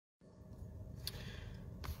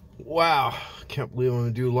Wow, can't believe I'm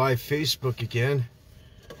gonna do live Facebook again.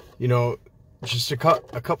 You know, just a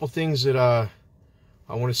couple things that I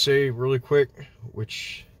want to say really quick,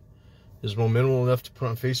 which is momental enough to put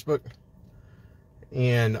on Facebook.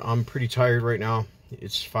 And I'm pretty tired right now.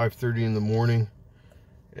 It's 5:30 in the morning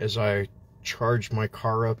as I charge my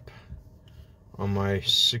car up on my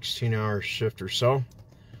 16-hour shift or so.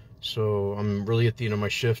 So I'm really at the end of my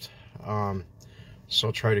shift. So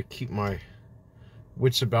I'll try to keep my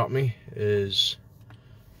wits about me as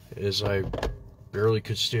I barely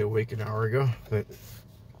could stay awake an hour ago. But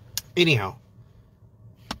anyhow,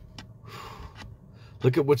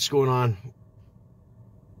 look at what's going on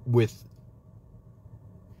with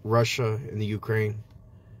Russia and the Ukraine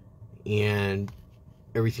and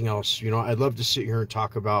everything else. You know, I'd love to sit here and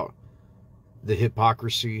talk about the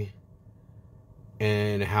hypocrisy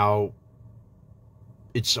and how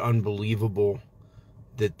it's unbelievable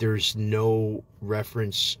that there's no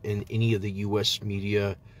reference in any of the U.S.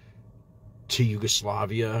 media to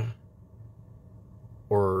Yugoslavia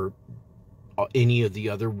or any of the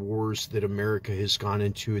other wars that America has gone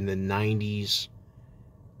into in the 90s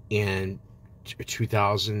and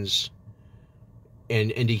 2000s.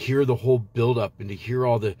 And to hear the whole buildup and to hear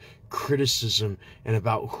all the criticism and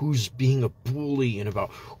about who's being a bully and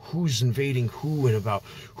about who's invading who and about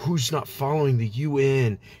who's not following the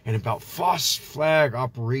UN and about false flag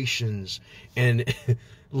operations and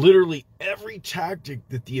literally every tactic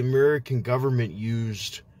that the American government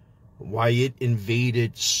used, why it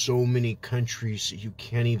invaded so many countries that you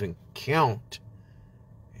can't even count.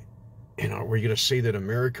 And are we going to say that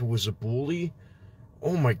America was a bully?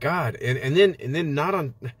 Oh my God. And then not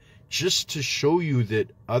on, just to show you that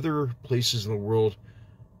other places in the world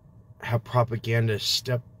have propaganda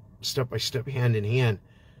step by step, hand in hand.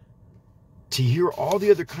 To hear all the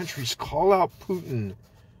other countries call out Putin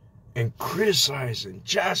and criticize and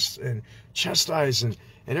jest and chastise and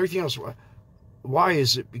everything else. Why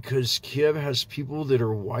is it? Because Kiev has people that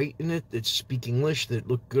are white in it, that speak English, that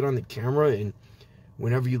look good on the camera. And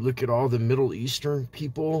whenever you look at all the Middle Eastern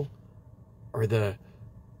people, or the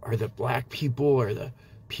black people, or the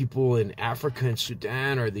people in Africa and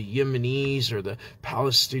Sudan, or the Yemenis, or the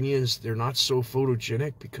Palestinians, they're not so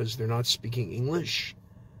photogenic because they're not speaking English.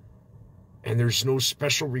 And there's no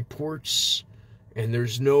special reports, and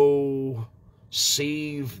there's no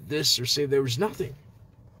save this or save, there was nothing.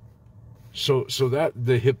 So that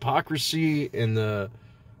the hypocrisy and the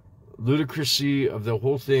ludicrousy of the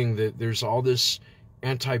whole thing, that there's all this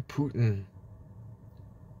anti-Putin.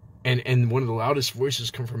 And one of the loudest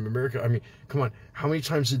voices come from America. I mean, come on. How many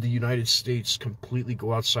times did the United States completely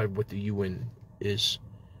go outside what the UN is?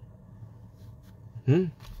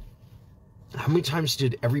 How many times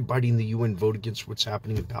did everybody in the UN vote against what's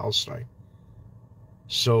happening in Palestine?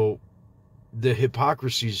 So the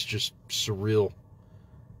hypocrisy is just surreal.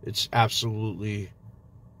 It's absolutely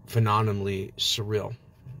phenomenally surreal.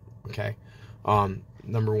 Okay?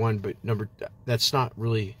 Number one, but that's not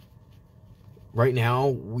really... Right now,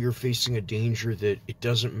 we're facing a danger that it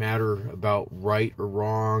doesn't matter about right or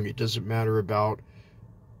wrong. It doesn't matter about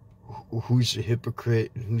who's a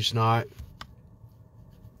hypocrite and who's not.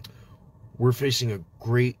 We're facing a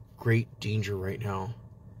great, great danger right now.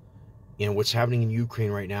 And what's happening in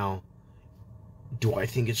Ukraine right now, do I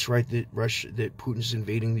think it's right that that Putin's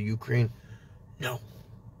invading the Ukraine? No.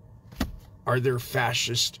 Are there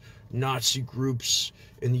fascist Nazi groups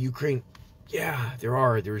in the Ukraine? Yeah, there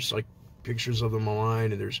are. There's like pictures of them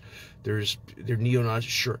online, and they're neo-Nazi.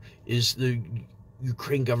 Sure. Is the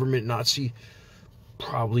Ukraine government Nazi?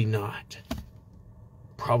 Probably not.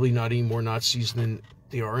 Probably not any more Nazis than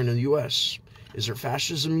they are in the U.S. Is there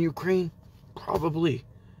fascism in Ukraine? Probably.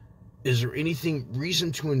 Is there anything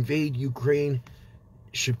reason to invade Ukraine?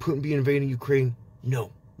 Should Putin be invading Ukraine?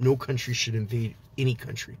 No. No country should invade any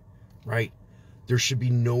country, right? There should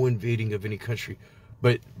be no invading of any country.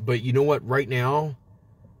 But you know what? Right now,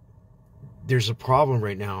 there's a problem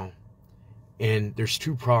right now, and there's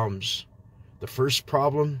two problems. The first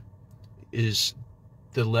problem is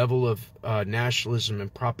the level of nationalism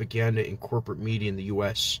and propaganda in corporate media in the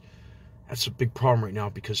U.S. That's a big problem right now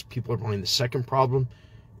because people are blind. The second problem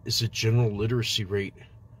is the general literacy rate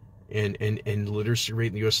and literacy rate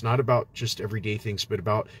in the U.S. Not about just everyday things, but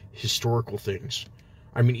about historical things.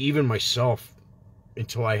 I mean, even myself,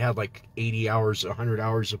 until I had like 80 hours, 100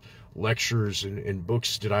 hours of lectures and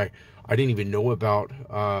books, I didn't even know about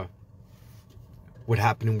what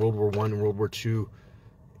happened in World War I and World War II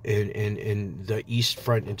and the East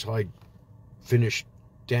Front until I finished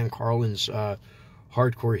Dan Carlin's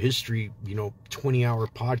Hardcore History, 20-hour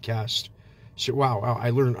podcast. So wow, I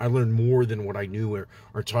learned more than what I knew, or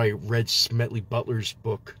until I read Smedley Butler's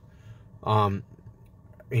book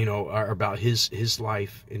you know, about his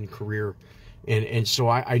life and career. And so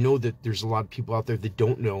I know that there's a lot of people out there that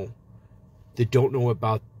don't know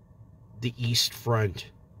about the East Front,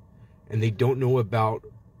 and they don't know about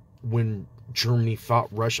when Germany fought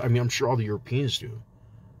Russia. I mean, I'm sure all the Europeans do,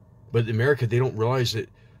 but in America, they don't realize that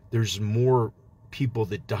there's more people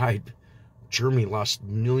that died. Germany lost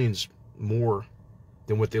millions more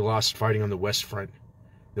than what they lost fighting on the West Front,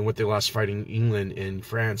 than what they lost fighting England and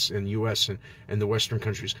France and US and the Western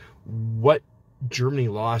countries. What Germany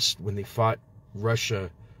lost when they fought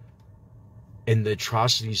Russia and the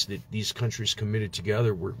atrocities that these countries committed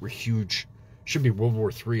together were huge. Should be World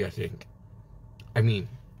War III, I think. I mean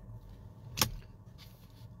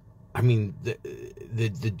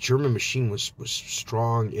the German machine was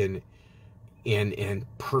strong and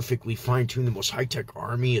perfectly fine-tuned, the most high-tech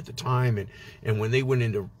army at the time, and when they went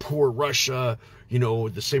into poor Russia, you know,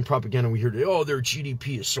 the same propaganda we heard, oh, their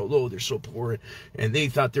GDP is so low, they're so poor, and they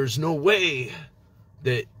thought there's no way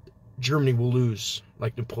that Germany will lose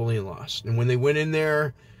like Napoleon lost. And when they went in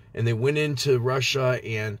there and they went into Russia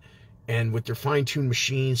and with their fine-tuned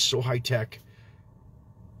machines, so high-tech,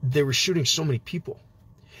 they were shooting so many people,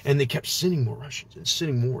 and they kept sending more Russians and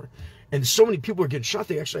sending more. And so many people were getting shot,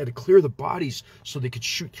 they actually had to clear the bodies so they could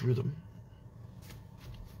shoot through them.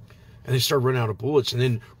 And they started running out of bullets. And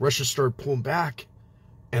then Russia started pulling back.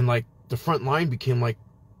 And like the front line became like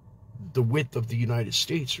the width of the United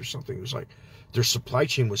States or something. It was like their supply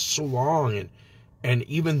chain was so long. And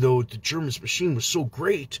even though the Germans' machine was so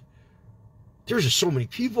great, there was just so many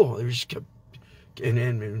people. They just kept...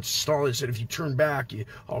 And Stalin said, if you turn back,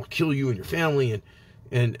 I'll kill you and your family.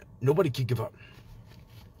 And nobody could give up.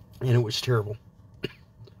 And it was terrible. It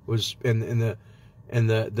was the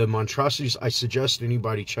monstrosities. I suggest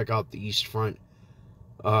anybody check out the East Front,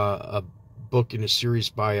 a book in a series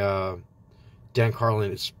by Dan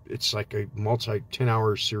Carlin. It's like a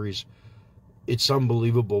 10-hour series. It's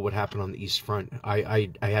unbelievable what happened on the East Front. I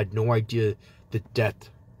had no idea the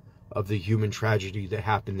depth of the human tragedy that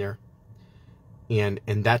happened there, and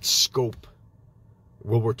that scope.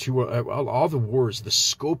 World War II, all the wars, the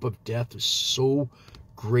scope of death is so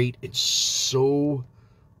great and so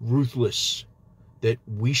ruthless that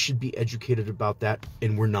we should be educated about that,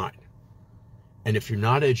 and we're not. And if you're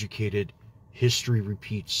not educated, history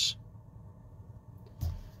repeats.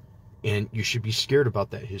 And you should be scared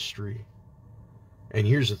about that history. And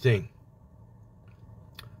here's the thing.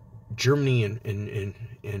 Germany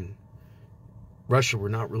and Russia were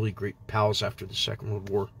not really great pals after the Second World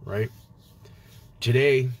War, right?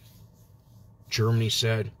 Today, Germany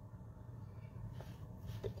said,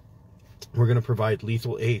 we're going to provide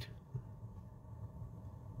lethal aid,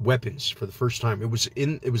 weapons for the first time. It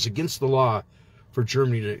was against the law for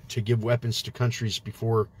Germany to give weapons to countries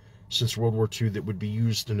since World War II that would be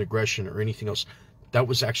used in aggression or anything else. That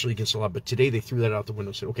was actually against the law. But today they threw that out the window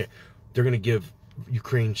and said, okay, they're going to give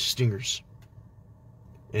Ukraine Stingers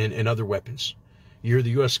and other weapons. You hear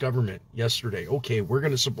the U.S. government yesterday, okay, we're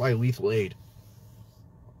going to supply lethal aid.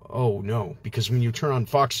 Oh, no, because when you turn on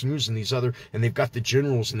Fox News and they've got the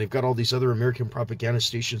generals and they've got all these other American propaganda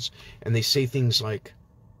stations, and they say things like,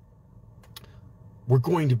 we're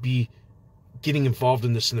going to be getting involved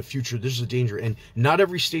in this in the future. This is a danger. And not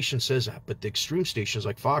every station says that, but the extreme stations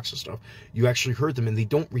like Fox and stuff, you actually heard them, and they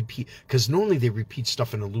don't repeat, because normally they repeat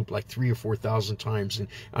stuff in a loop like 3,000 or 4,000 times and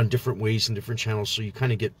on different ways and different channels, so you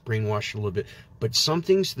kind of get brainwashed a little bit. But some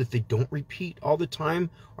things that they don't repeat all the time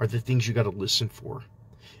are the things you got to listen for.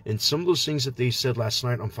 And some of those things that they said last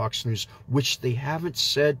night on Fox News, which they haven't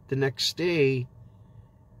said the next day,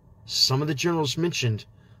 some of the generals mentioned,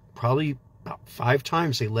 probably about 5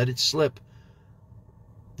 times they let it slip.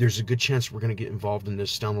 There's a good chance we're going to get involved in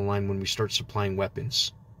this down the line when we start supplying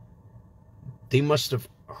weapons. They must have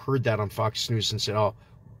heard that on Fox News and said, oh,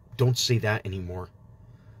 don't say that anymore.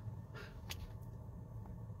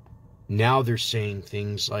 Now they're saying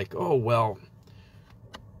things like, oh, well,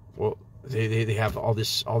 they have all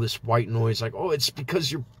this white noise, like, oh, it's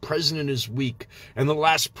because your president is weak and the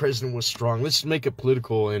last president was strong. Let's make it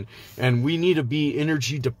political, and we need to be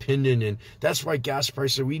energy dependent, and that's why gas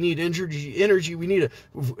prices. We need energy. We need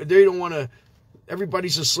they don't want to.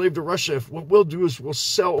 Everybody's a slave to Russia. If what we'll do is we'll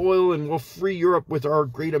sell oil and we'll free Europe with our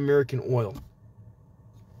great American oil.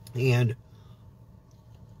 And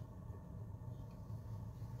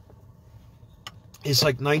it's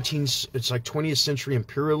like 20th century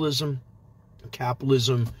imperialism,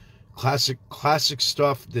 capitalism, classic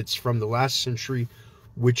stuff that's from the last century,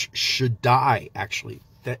 which should die. Actually,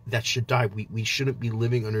 that should die. We shouldn't be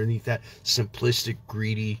living underneath that simplistic,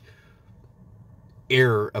 greedy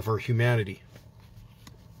error of our humanity.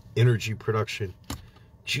 Energy production,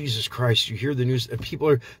 Jesus Christ, you hear the news, and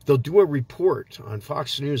they'll do a report on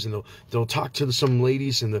Fox News, and they'll talk to some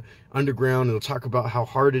ladies in the underground, and they'll talk about how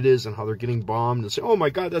hard it is and how they're getting bombed, and say, oh my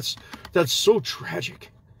God, that's so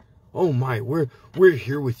tragic. Oh my, we're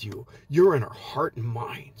here with you. You're in our heart and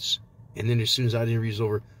minds. And then as soon as that interview's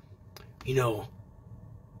over, you know,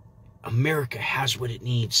 America has what it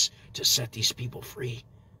needs to set these people free.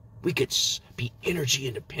 We could be energy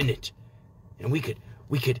independent, and we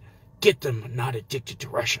could get them not addicted to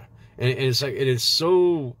Russia. And it's like, it is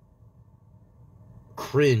so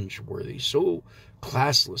cringe-worthy, so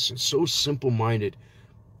classless, and so simple-minded.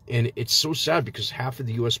 And it's so sad because half of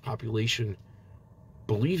the U.S. population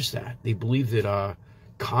believes that. They believe that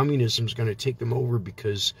communism is going to take them over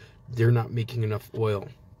because they're not making enough oil.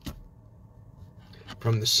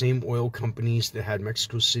 From the same oil companies that had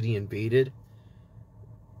Mexico City invaded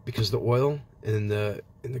because the oil in the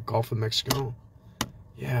Gulf of Mexico.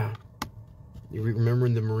 Yeah. You remember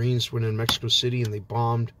when the Marines went in Mexico City and they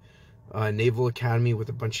bombed a naval academy with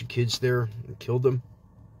a bunch of kids there and killed them?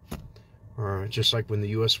 Or just like when the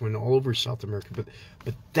U.S. went all over South America.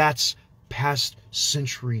 But that's past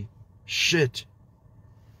century shit.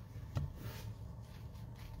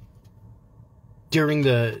 During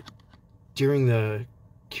the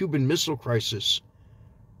Cuban Missile Crisis,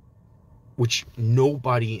 which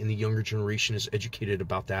nobody in the younger generation is educated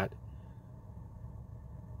about that,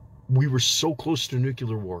 we were so close to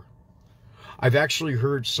nuclear war. I've actually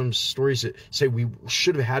heard some stories that say we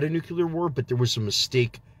should have had a nuclear war, but there was a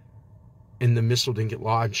mistake and the missile didn't get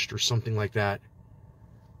launched or something like that.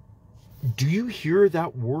 Do you hear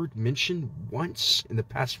that word mentioned once in the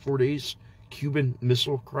past 4 days? Cuban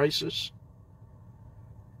Missile Crisis?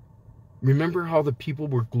 Remember how the people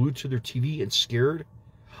were glued to their TV and scared?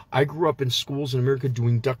 I grew up in schools in America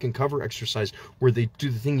doing duck and cover exercise where they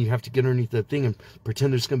do the thing, you have to get underneath that thing and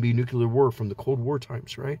pretend there's going to be a nuclear war from the Cold War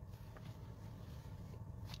times, right?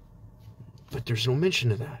 But there's no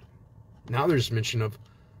mention of that. Now there's mention of,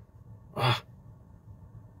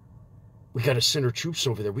 we got to send our troops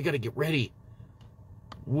over there. We got to get ready.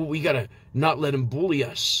 We got to not let them bully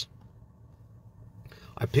us.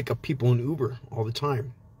 I pick up people in Uber all the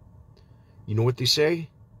time. You know what they say?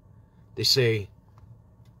 They say,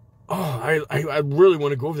 oh, I really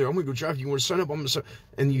want to go over there. I'm going to go drive. You want to sign up? I'm going to sign up.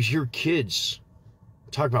 And you hear kids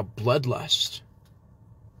talk about bloodlust.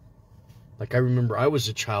 Like I remember I was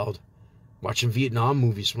a child watching Vietnam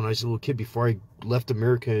movies when I was a little kid before I left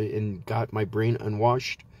America and got my brain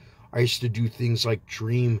unwashed. I used to do things like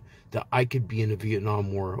dream that I could be in a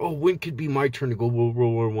Vietnam War. Oh, when could be my turn to go World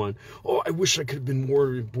War I? Oh, I wish I could have been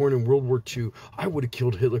born in World War II. I would have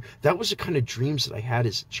killed Hitler. That was the kind of dreams that I had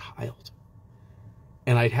as a child.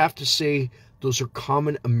 And I'd have to say those are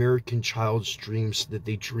common American child's dreams, that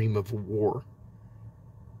they dream of war.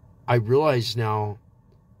 I realize now,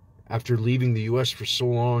 after leaving the U.S. for so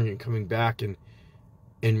long and coming back and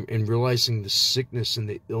realizing the sickness and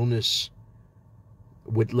the illness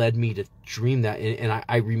what led me to dream that, and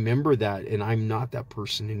I remember that, and I'm not that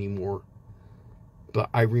person anymore, but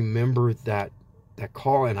I remember that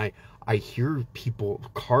call, and I hear people,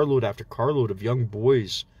 carload after carload of young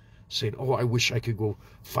boys saying, oh, I wish I could go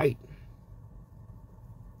fight,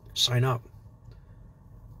 sign up.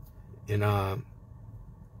 And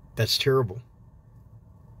that's terrible.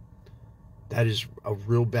 That is a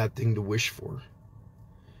real bad thing to wish for.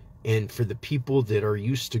 And for the people that are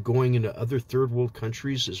used to going into other third world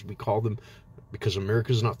countries, as we call them, because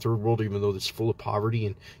America's not third world, even though it's full of poverty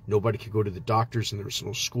and nobody could go to the doctors and there's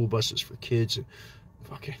no school buses for kids and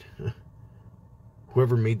fucking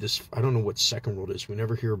whoever made this, I don't know what second world is. We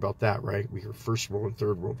never hear about that, right? We hear first world and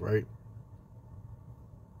third world, right?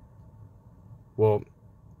 Well,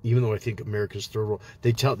 even though I think America's third world,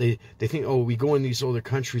 they think, oh, we go in these other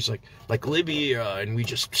countries like Libya and we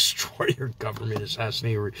just destroy their government,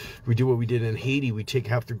 assassinate, or we do what we did in Haiti. We take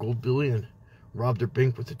half their gold bullion, rob their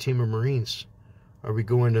bank with a team of Marines. Or we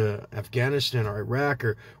go into Afghanistan or Iraq,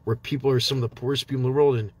 or where people are some of the poorest people in the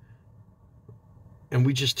world, and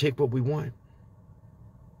we just take what we want.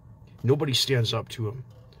 Nobody stands up to them.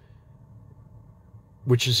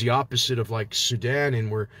 Which is the opposite of like Sudan, and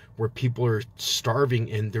where people are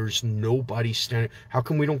starving and there's nobody standing. How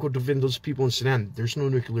come we don't go defend those people in Sudan? There's no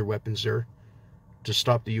nuclear weapons there to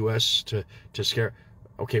stop the U.S. to scare.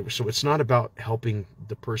 Okay, so it's not about helping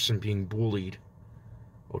the person being bullied.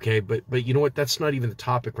 Okay, but you know what? That's not even the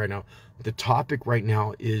topic right now. The topic right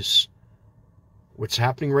now is what's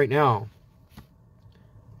happening right now.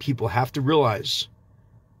 People have to realize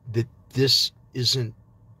that this isn't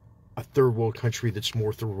a third world country that's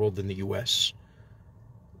more third world than the U.S.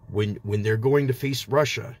 When they're going to face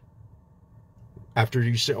Russia, After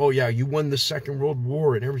you say, oh yeah, you won the Second World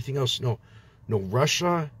War and everything else. No, no,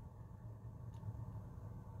 Russia,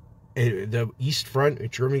 the East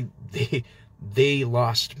Front, Germany, they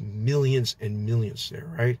lost millions and millions there,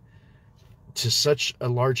 right? To such a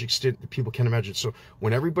large extent that people can't imagine. So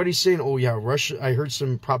when everybody's saying, oh yeah, Russia, I heard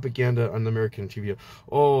some propaganda on the American TV.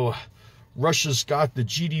 Oh, Russia's got the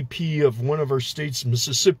GDP of one of our states,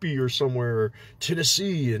 Mississippi or somewhere, or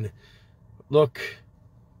Tennessee. And look,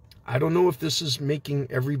 I don't know if this is making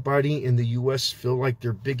everybody in the U.S. feel like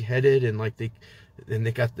they're big-headed and like they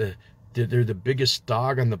got they're the biggest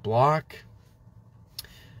dog on the block.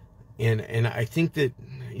 And I think that,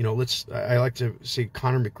 you know, I like to say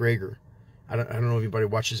Conor McGregor. I don't know if anybody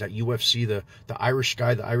watches that UFC, the Irish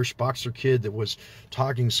guy, the Irish boxer kid that was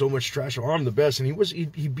talking so much trash. Oh, I'm the best,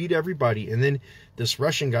 and he beat everybody. And then this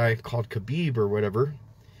Russian guy called Khabib or whatever,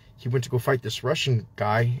 he went to go fight this Russian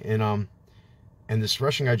guy, and this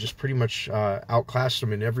Russian guy just pretty much outclassed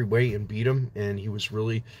him in every way and beat him. And he was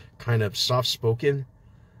really kind of soft-spoken.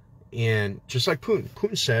 And just like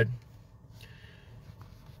Putin said,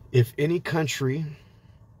 if any country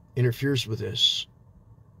interferes with this,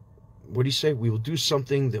 what do you say? We will do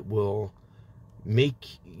something that will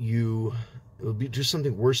make you, do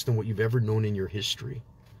something worse than what you've ever known in your history.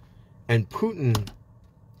 And Putin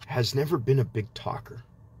has never been a big talker.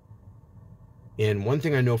 And one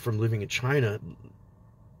thing I know from living in China,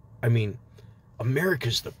 I mean,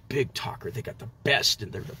 America's the big talker. They got the best,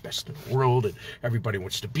 and they're the best in the world, and everybody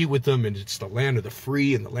wants to be with them, and it's the land of the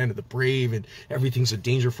free and the land of the brave, and everything's a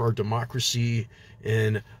danger for our democracy,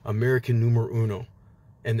 and American numero uno.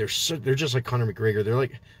 And they're just like Conor McGregor. They're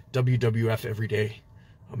like WWF every day.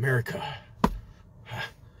 America.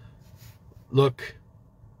 Look,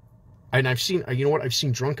 and I've seen, you know what? I've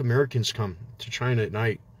seen drunk Americans come to China at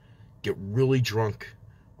night, get really drunk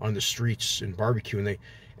on the streets and barbecue,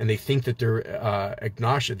 and they think that they're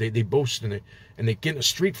agnostic. They boast and they get in a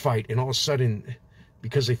street fight, and all of a sudden,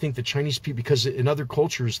 because they think the Chinese people, because in other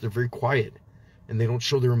cultures they're very quiet and they don't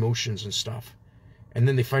show their emotions and stuff. And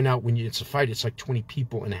then they find out when it's a fight, it's like 20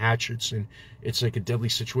 people and hatchets, and it's like a deadly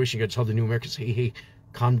situation. You got to tell the new Americans, hey,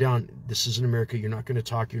 calm down. This isn't America. You're not going to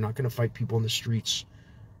talk. You're not going to fight people in the streets.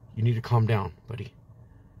 You need to calm down, buddy.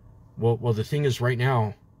 Well, the thing is, right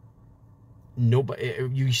now, nobody.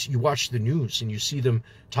 You watch the news and you see them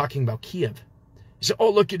talking about Kiev. You say,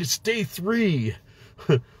 oh, look, it's day 3.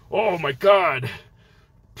 Oh my God.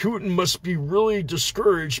 Putin must be really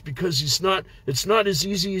discouraged because it's not as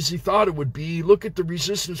easy as he thought it would be. Look at the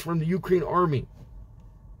resistance from the Ukraine army.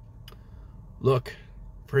 Look,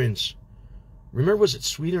 friends, remember, was it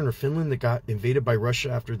Sweden or Finland that got invaded by Russia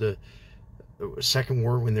after the Second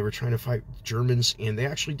War when they were trying to fight Germans? And they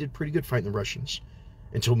actually did pretty good fighting the Russians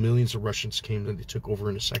until millions of Russians came and they took over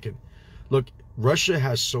in a second. Look, Russia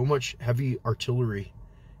has so much heavy artillery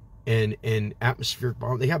and atmospheric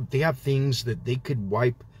bomb. They have things that they could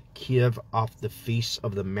wipe Kiev off the face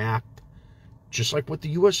of the map, just like what the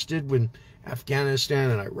U.S. did when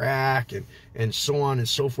Afghanistan and Iraq and so on and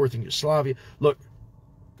so forth in Yugoslavia. Look,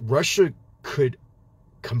 Russia could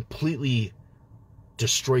completely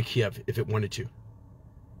destroy Kiev if it wanted to.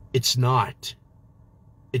 It's not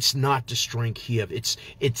destroying Kiev.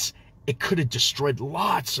 It could have destroyed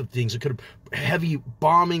lots of things. It could have heavy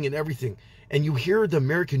bombing and everything. And you hear the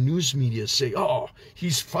American news media say, oh,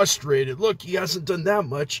 he's frustrated. Look, he hasn't done that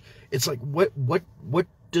much. It's like, what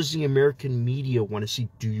does the American media want to see?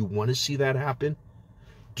 Do you want to see that happen?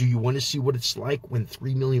 Do you want to see what it's like when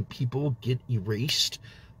 3 million people get erased?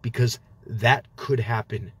 Because that could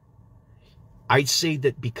happen. I'd say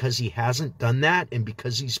that because he hasn't done that and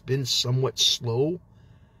because he's been somewhat slow,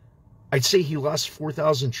 I'd say he lost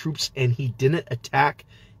 4,000 troops and he didn't attack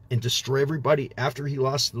and destroy everybody after he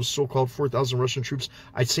lost those so-called 4,000 Russian troops.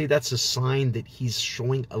 I'd say that's a sign that he's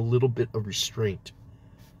showing a little bit of restraint.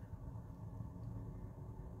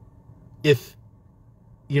 If,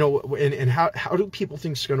 you know, and how do people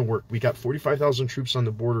think it's going to work? We got 45,000 troops on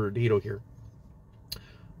the border of NATO here.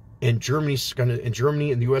 And Germany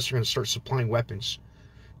and the U.S. are going to start supplying weapons.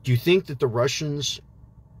 Do you think that the Russians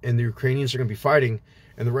and the Ukrainians are going to be fighting,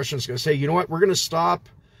 and the Russians are going to say, you know what, we're going to stop.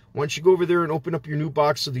 Why don't you go over there and open up your new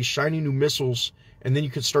box of these shiny new missiles, and then you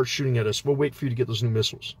can start shooting at us. We'll wait for you to get those new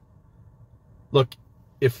missiles. Look,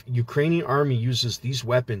 if Ukrainian army uses these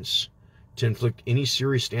weapons to inflict any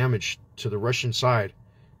serious damage to the Russian side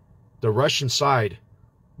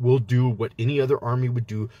will do what any other army would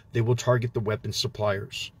do. They will target the weapon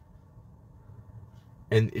suppliers.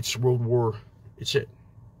 And it's World War. It's it.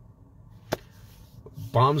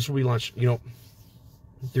 Bombs will be launched. You know,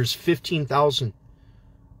 there's 15,000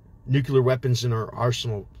 nuclear weapons in our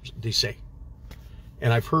arsenal, they say.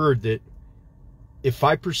 And I've heard that if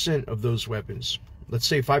 5% of those weapons, let's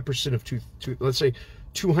say 5% of let's say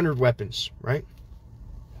 200 weapons, right?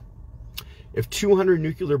 If 200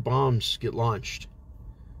 nuclear bombs get launched,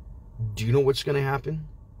 do you know what's going to happen?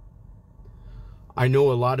 I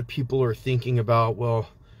know a lot of people are thinking about, well,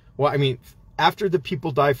 I mean, after the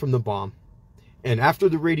people die from the bomb and after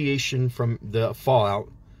the radiation from the fallout,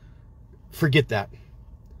 forget that.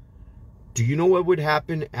 Do you know what would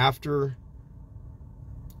happen after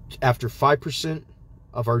 5%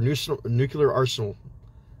 of our nuclear arsenal,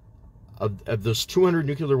 of those 200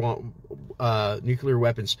 nuclear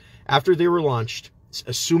weapons, after they were launched,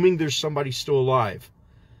 assuming there's somebody still alive,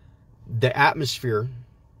 the atmosphere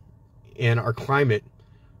and our climate,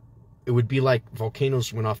 it would be like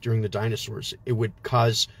volcanoes went off during the dinosaurs. It would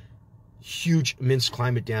cause huge, immense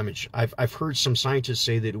climate damage. I've heard some scientists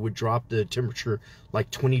say that it would drop the temperature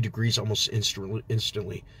like 20 degrees almost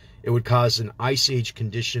instantly. It would cause an ice age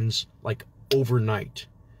conditions like overnight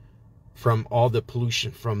from all the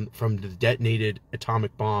pollution from the detonated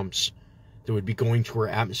atomic bombs that would be going to our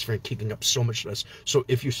atmosphere and kicking up so much dust. So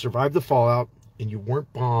if you survived the fallout and you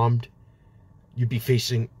weren't bombed, you'd be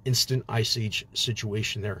facing instant ice age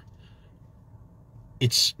situation there.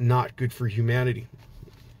 It's not good for humanity.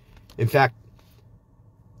 In fact,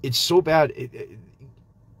 it's so bad.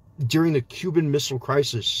 During the Cuban Missile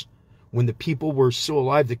Crisis, when the people were still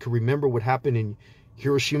alive that could remember what happened in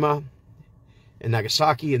Hiroshima and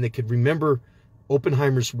Nagasaki, and they could remember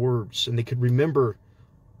Oppenheimer's words, and they could remember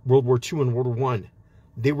World War II and World War I,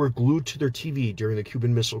 they were glued to their TV during the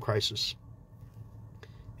Cuban Missile Crisis.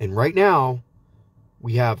 And right now,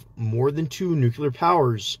 we have more than 2 nuclear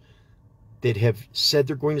powers that have said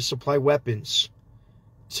they're going to supply weapons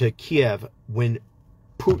to Kiev, when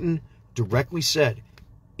Putin directly said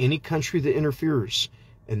any country that interferes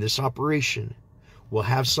in this operation will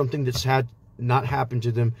have something that's not happened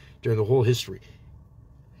to them during the whole history.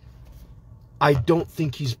 I don't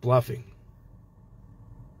think he's bluffing.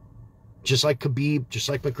 Just like Khabib, just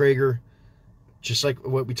like McGregor, just like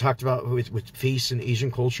what we talked about with face and Asian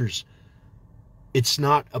cultures, it's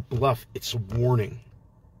not a bluff, it's a warning.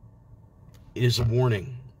 It is a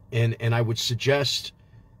warning. And I would suggest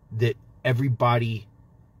that everybody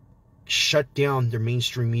shut down their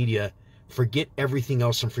mainstream media, forget everything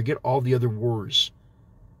else, and forget all the other wars.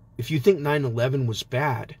 If you think 9/11 was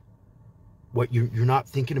bad, what, you're not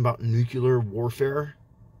thinking about nuclear warfare?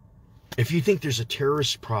 If you think there's a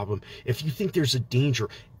terrorist problem, if you think there's a danger,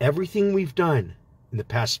 everything we've done in the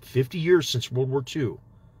past 50 years since World War II,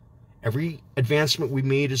 every advancement we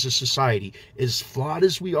made as a society, as flawed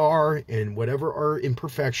as we are and whatever our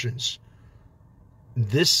imperfections,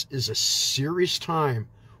 this is a serious time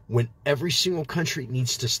when every single country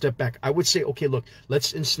needs to step back. I would say, okay, look,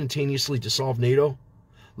 let's instantaneously dissolve NATO.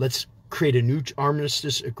 Let's create a new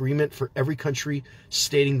armistice agreement for every country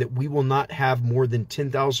stating that we will not have more than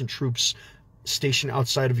 10,000 troops stationed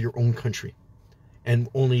outside of your own country and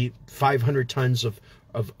only 500 tons of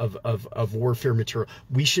warfare material.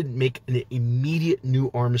 We should make an immediate new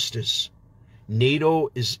armistice. NATO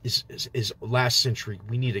is last century.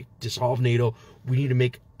 We need to dissolve NATO. We need to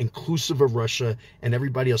make inclusive of Russia and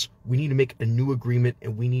everybody else. We need to make a new agreement,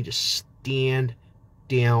 and we need to stand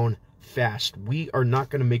down fast. We are not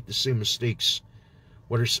going to make the same mistakes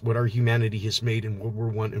what our humanity has made in World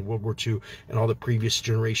War I and World War II and all the previous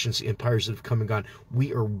generations, empires that have come and gone.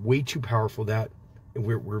 We are way too powerful for that, and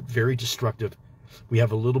we're very destructive. We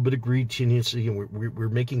have a little bit of greed tendency, and we're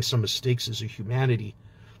making some mistakes as a humanity.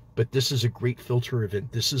 But this is a great filter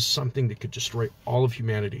event. This is something that could destroy all of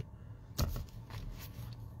humanity.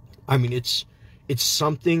 I mean, it's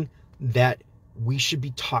something that we should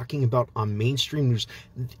be talking about on mainstream news.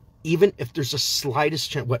 Even if there's a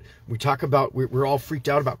slightest chance, what we talk about, we're all freaked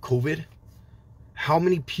out about COVID. How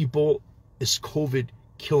many people is COVID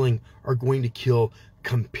killing, are going to kill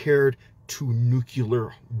compared to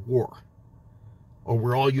nuclear war? Or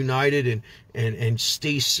we're all united and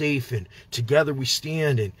stay safe, and together we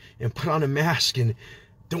stand and put on a mask and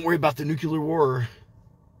don't worry about the nuclear war.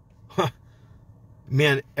 Huh.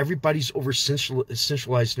 Man, everybody's over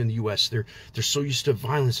centralized in the U.S. They're so used to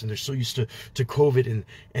violence, and they're so used to COVID,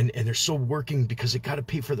 and they're so working because they got to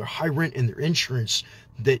pay for their high rent and their insurance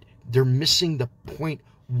that they're missing the point.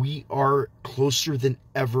 We are closer than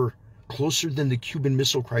ever, closer than the Cuban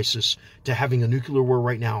Missile Crisis, to having a nuclear war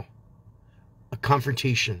right now. A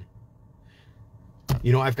confrontation.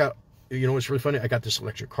 You know, it's really funny. I got this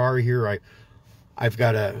electric car here. I've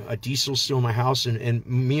got a diesel still in my house, and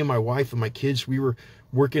me and my wife and my kids, we were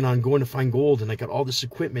working on going to find gold, and I got all this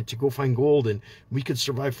equipment to go find gold, and we could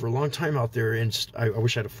survive for a long time out there. And I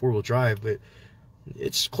wish I had a 4-wheel drive, but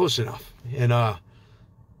it's close enough. And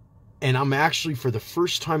And I'm actually, for the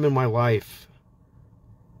first time in my life,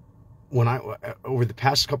 over the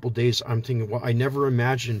past couple of days, I'm thinking, well, I never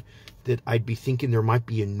imagined that I'd be thinking there might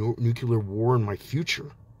be a nuclear war in my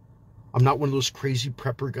future. I'm not one of those crazy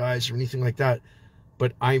prepper guys or anything like that.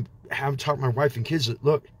 But I have taught my wife and kids that,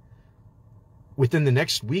 look, within the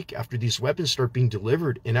next week, after these weapons start being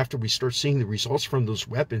delivered, and after we start seeing the results from those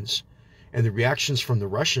weapons and the reactions from the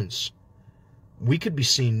Russians, we could be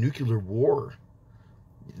seeing nuclear war.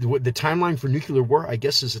 The timeline for nuclear war, I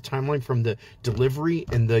guess, is a timeline from the delivery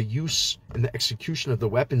and the use and the execution of the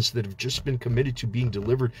weapons that have just been committed to being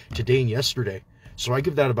delivered today and yesterday. So I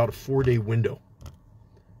give that about a 4-day window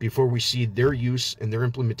before we see their use and their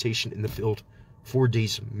implementation in the field. 4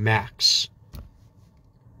 days max.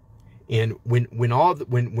 And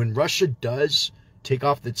when Russia does take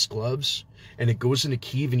off its gloves and it goes into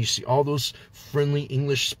Kyiv, and you see all those friendly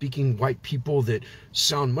English-speaking white people that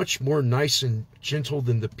sound much more nice and gentle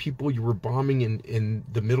than the people you were bombing in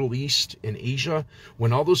the Middle East and Asia,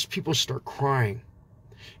 when all those people start crying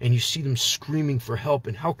and you see them screaming for help,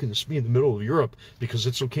 and how can this be in the middle of Europe? Because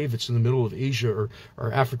it's okay if it's in the middle of Asia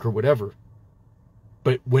or Africa or whatever.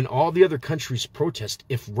 But when all the other countries protest,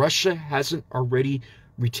 if Russia hasn't already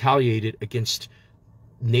retaliated against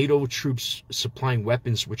NATO troops supplying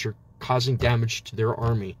weapons which are causing damage to their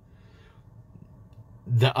army,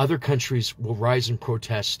 the other countries will rise in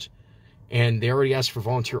protest. And they already asked for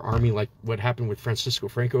volunteer army, like what happened with Francisco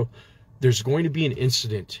Franco. There's going to be an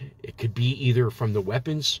incident. It could be either from the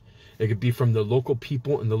weapons, it could be from the local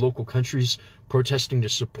people in the local countries protesting to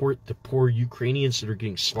support the poor Ukrainians that are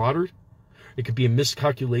getting slaughtered. It could be a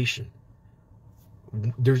miscalculation.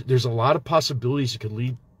 There's a lot of possibilities it could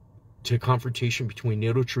lead to a confrontation between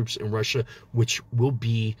NATO troops and Russia, which will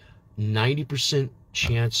be 90%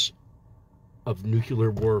 chance of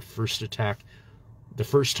nuclear war first attack, the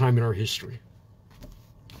first time in our history.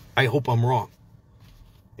 I hope I'm wrong.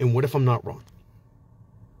 And what if I'm not wrong?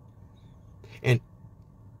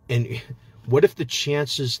 And what if the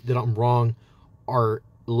chances that I'm wrong are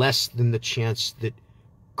less than the chance that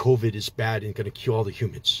COVID is bad and going to kill all the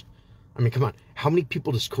humans? I mean, come on. How many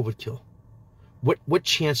people does COVID kill? What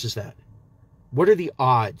chance is that? What are the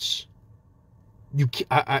odds?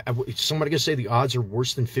 Somebody gonna say the odds are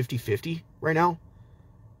worse than 50-50 right now?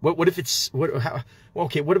 What if it's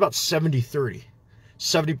okay, what about 70-30?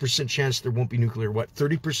 70% chance there won't be nuclear. What,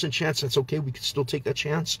 30% chance? That's okay. We could still take that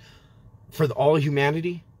chance for all of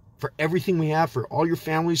humanity, for everything we have, for all your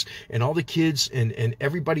families and all the kids and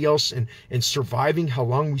everybody else, and surviving how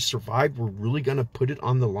long we survived. We're really gonna put it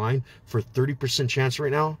on the line for 30% chance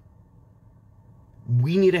right now?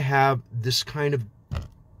 We need to have this kind of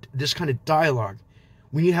dialogue.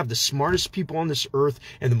 We need to have the smartest people on this earth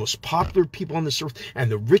and the most popular people on this earth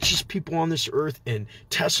and the richest people on this earth and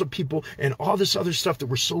Tesla people and all this other stuff that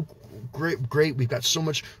we're so great. We've got so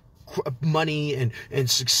much money and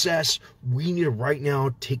success. We need to right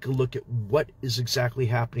now take a look at what is exactly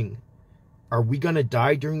happening. Are we going to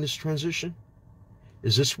die during this transition?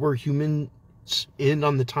 Is this where humans end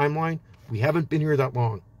on the timeline? We haven't been here that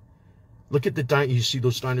long. Look at you see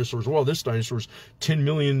those dinosaurs. Well, this dinosaur's 10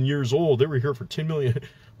 million years old. They were here for 10 million.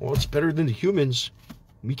 Well, it's better than the humans.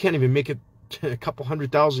 We can't even make it a couple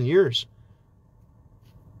 100,000 years.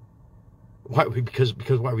 Why? Because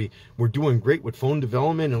why? We're doing great with phone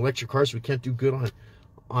development and electric cars. We can't do good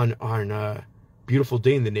on beautiful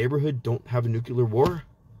day in the neighborhood. Don't have a nuclear war.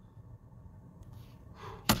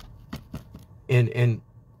 And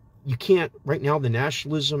you can't right now, the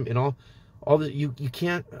nationalism and all that, you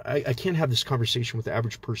can't, I can't have this conversation with the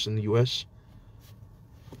average person in the U.S.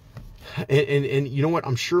 And you know what?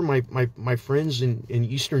 I'm sure my friends in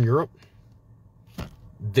Eastern Europe,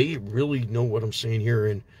 they really know what I'm saying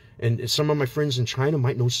here. And some of my friends in China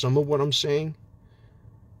might know some of what I'm saying.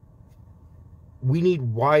 We need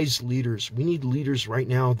wise leaders. We need leaders right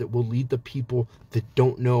now that will lead the people that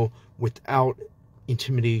don't know without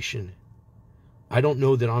intimidation. I don't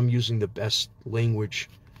know that I'm using the best language.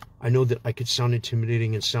 I know that I could sound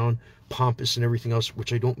intimidating and sound pompous and everything else,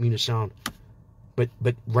 which I don't mean to sound. But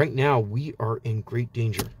right now, we are in great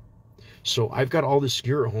danger. So I've got all this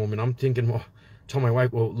gear at home, and I'm thinking, well, tell my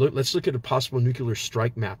wife, well, let's look at a possible nuclear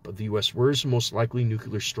strike map of the U.S. Where's the most likely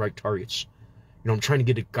nuclear strike targets? You know, I'm trying to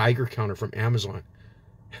get a Geiger counter from Amazon.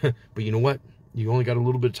 But you know what? You only got a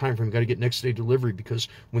little bit of time for them. You got to get next day delivery, because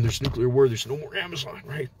when there's nuclear war, there's no more Amazon,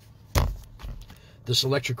 right? This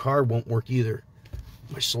electric car won't work either.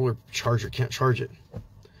 My solar charger can't charge it.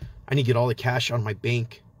 I need to get all the cash out of my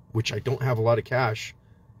bank, which I don't have a lot of cash.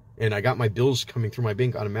 And I got my bills coming through my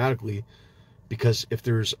bank automatically, because if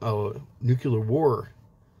there's a nuclear war,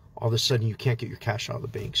 all of a sudden you can't get your cash out of the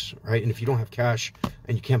banks, right? And if you don't have cash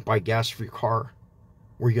and you can't buy gas for your car,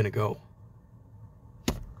 where are you going to go?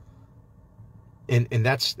 And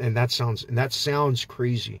that sounds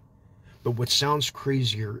crazy. But what sounds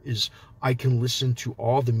crazier is I can listen to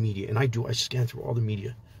all the media, and I scan through all the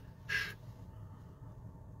media.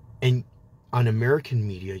 And on American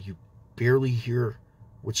media, you barely hear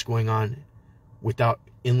what's going on without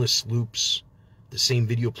endless loops, the same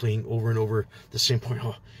video playing over and over, the same point.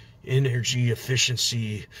 Oh, energy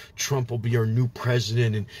efficiency, Trump will be our new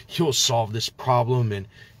president and he'll solve this problem, and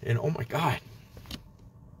oh my God.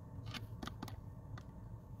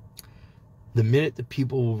 The minute that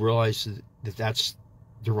people will realize that that's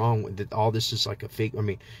the wrong, that all this is like a fake. I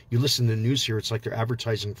mean, you listen to the news here, it's like they're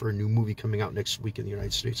advertising for a new movie coming out next week in the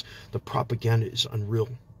United States. The propaganda is unreal.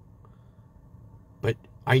 But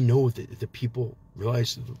I know that the people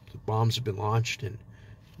realize that the bombs have been launched and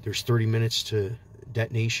there's 30 minutes to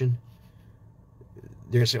detonation.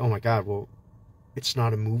 They're going to say, oh my God, well, it's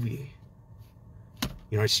not a movie.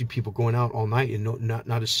 You know, I see people going out all night and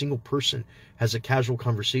not a single person has a casual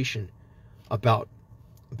conversation about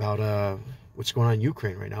what's going on in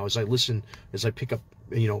Ukraine right now. As I pick up,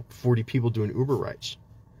 40 people doing Uber rides.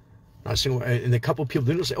 Not a single, and a couple of people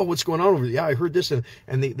didn't say, oh, what's going on over there? Yeah, I heard this. And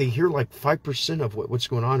they hear like 5% of what's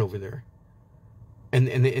going on over there. And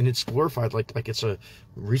it's glorified like it's a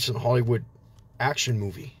recent Hollywood action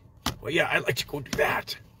movie. Well, yeah, I'd like to go do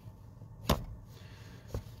that.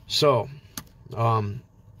 So, God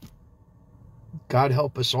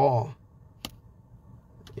help us all.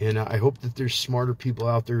 And I hope that there's smarter people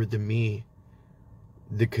out there than me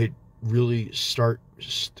that could really start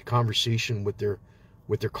the conversation with their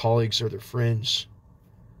colleagues or their friends.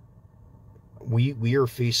 We are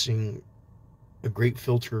facing a great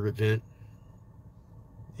filter event.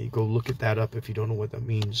 You go look at that up if you don't know what that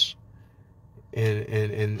means.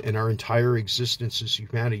 And our entire existence as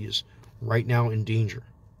humanity is right now in danger.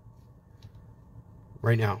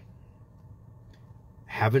 Right now.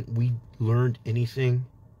 Haven't we learned anything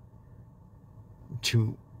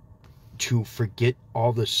to forget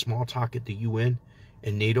all the small talk at the UN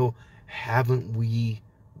and NATO? Haven't we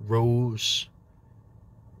rose?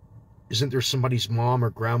 Isn't there somebody's mom or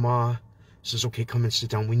grandma says, okay, come and sit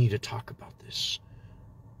down, we need to talk about this?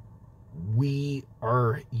 We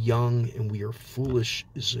are young and we are foolish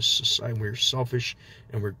as a society. We're selfish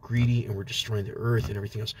and we're greedy and we're destroying the earth and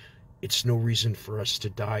everything else. It's no reason for us to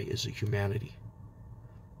die as a humanity.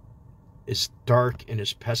 As dark and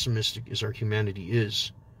as pessimistic as our humanity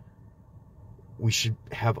is, we should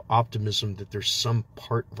have optimism that there's some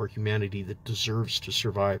part of our humanity that deserves to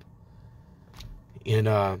survive. And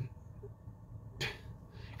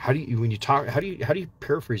how do you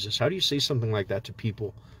paraphrase this? How do you say something like that to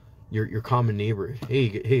people, your common neighbor?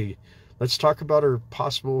 Hey, let's talk about our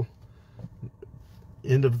possible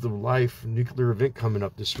end of the life nuclear event coming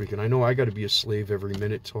up this week. And I know I got to be a slave every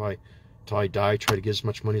minute till I die, try to get as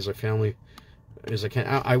much money as I can.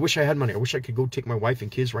 I wish I had money. I wish I could go take my wife and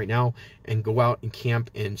kids right now and go out and camp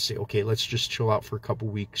and say, okay, let's just chill out for a couple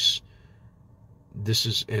weeks. This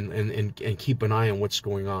is and keep an eye on what's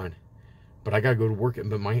going on. But I gotta go to work.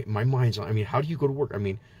 But my mind's on. I mean, how do you go to work? I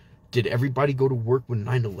mean, did everybody go to work when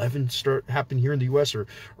 9/11 happened here in the U.S. or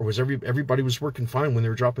was everybody was working fine when they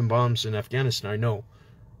were dropping bombs in Afghanistan? I know.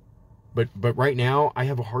 But right now I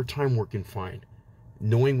have a hard time working fine,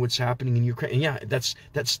 knowing what's happening in Ukraine. And yeah, that's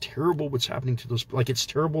terrible what's happening to those. Like, it's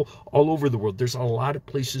terrible all over the world. There's a lot of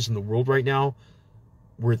places in the world right now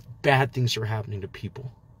where bad things are happening to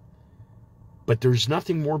people. But there's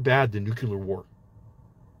nothing more bad than nuclear war.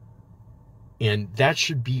 And that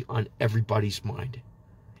should be on everybody's mind.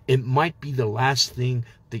 It might be the last thing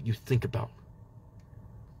that you think about.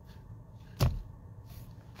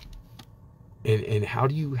 And how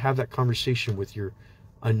do you have that conversation with your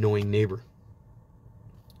unknowing neighbor?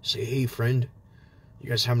 Say, hey, friend, you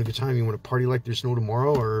guys having a good time? You want to party like there's no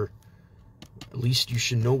tomorrow? Or at least you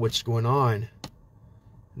should know what's going on.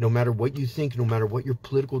 No matter what you think, no matter what your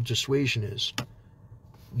political dissuasion is,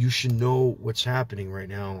 you should know what's happening right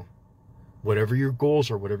now. Whatever your goals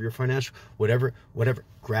are, whatever your financial, whatever,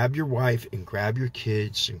 grab your wife and grab your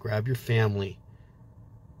kids and grab your family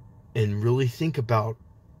and really think about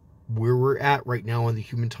where we're at right now on the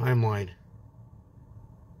human timeline.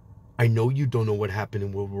 I know you don't know what happened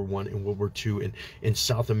in World War I and World War II and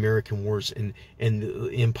South American wars and the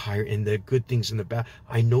empire and the good things and the bad.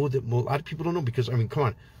 I know that a lot of people don't know because, I mean, come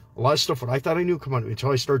on. A lot of stuff, what I thought I knew, come on,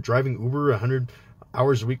 until I started driving Uber 100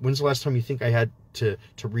 hours a week. When's the last time you think I had to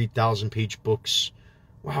read 1,000-page books?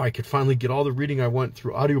 Wow, I could finally get all the reading I want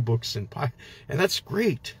through audiobooks and that's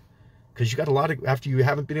great. Because you got a lot of, after you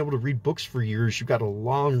haven't been able to read books for years, you got a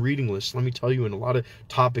long reading list, let me tell you, and a lot of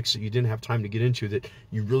topics that you didn't have time to get into that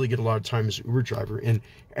you really get a lot of time as an Uber driver.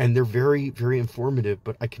 And they're very, very informative.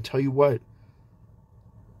 But I can tell you what,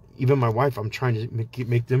 even my wife, I'm trying to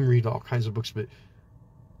make them read all kinds of books, but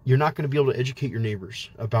you're not going to be able to educate your neighbors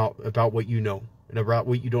about what you know and about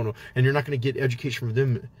what you don't know. And you're not going to get education from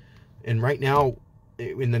them. And right now,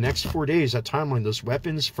 in the next 4 days, that timeline, those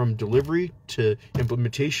weapons from delivery to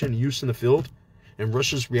implementation and use in the field, and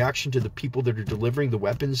Russia's reaction to the people that are delivering the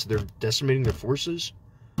weapons, they're decimating their forces,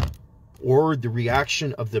 or the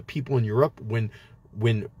reaction of the people in Europe when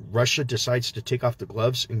Russia decides to take off the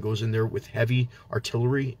gloves and goes in there with heavy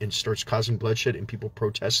artillery and starts causing bloodshed and people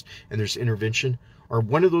protest and there's intervention, or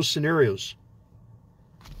one of those scenarios.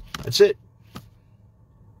 That's it.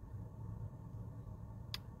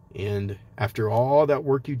 And after all that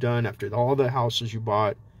work you've done, after all the houses you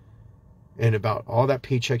bought, and about all that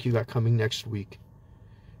paycheck you got coming next week,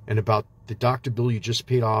 and about the doctor bill you just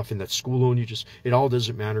paid off and that school loan it all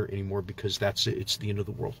doesn't matter anymore, because that's it. It's the end of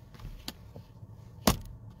the world.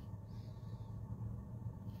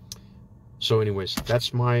 So anyways,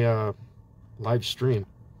 that's my live stream.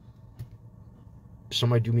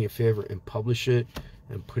 Somebody do me a favor and publish it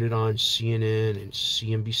and put it on CNN and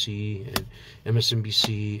CNBC and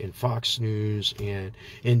MSNBC and Fox News and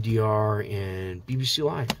NDR and BBC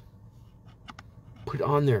Live. Put it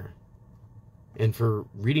on there. And for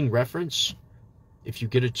reading reference, if you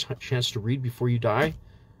get a chance to read before you die,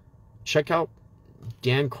 check out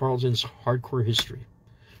Dan Carlton's Hardcore History.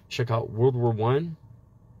 Check out World War I,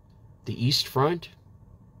 the East Front,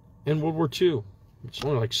 and World War II. It's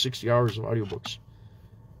only like 60 hours of audiobooks.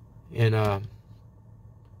 And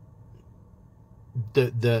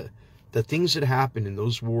the things that happened in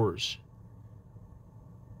those wars,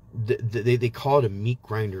 they call it a meat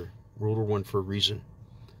grinder, World War I, for a reason.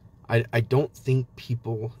 I don't think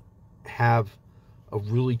people have a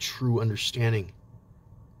really true understanding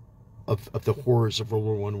of the horrors of World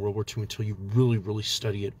War I and World War II until you really, really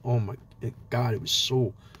study it. Oh my God, it was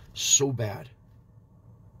so bad.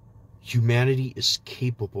 Humanity is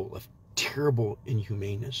capable of terrible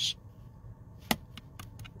inhumaneness.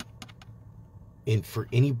 And for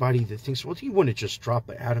anybody that thinks, well, you wouldn't just drop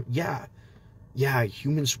an atom. Yeah,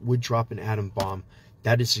 humans would drop an atom bomb.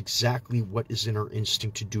 That is exactly what is in our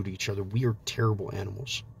instinct to do to each other. We are terrible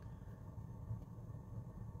animals.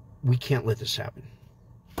 We can't let this happen.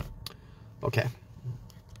 Okay.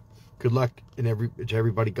 Good luck to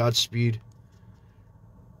everybody. Godspeed.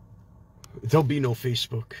 There'll be no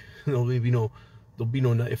Facebook. There'll be no.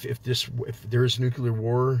 If there is nuclear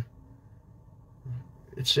war,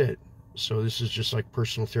 it's it. So this is just like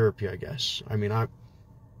personal therapy, I guess. I mean, I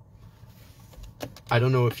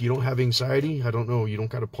don't know if you don't have anxiety. I don't know. You don't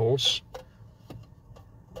got a pulse.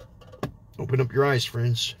 Open up your eyes,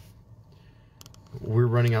 friends. We're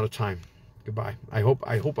running out of time. Goodbye. I hope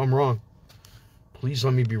I'm wrong. Please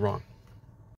let me be wrong.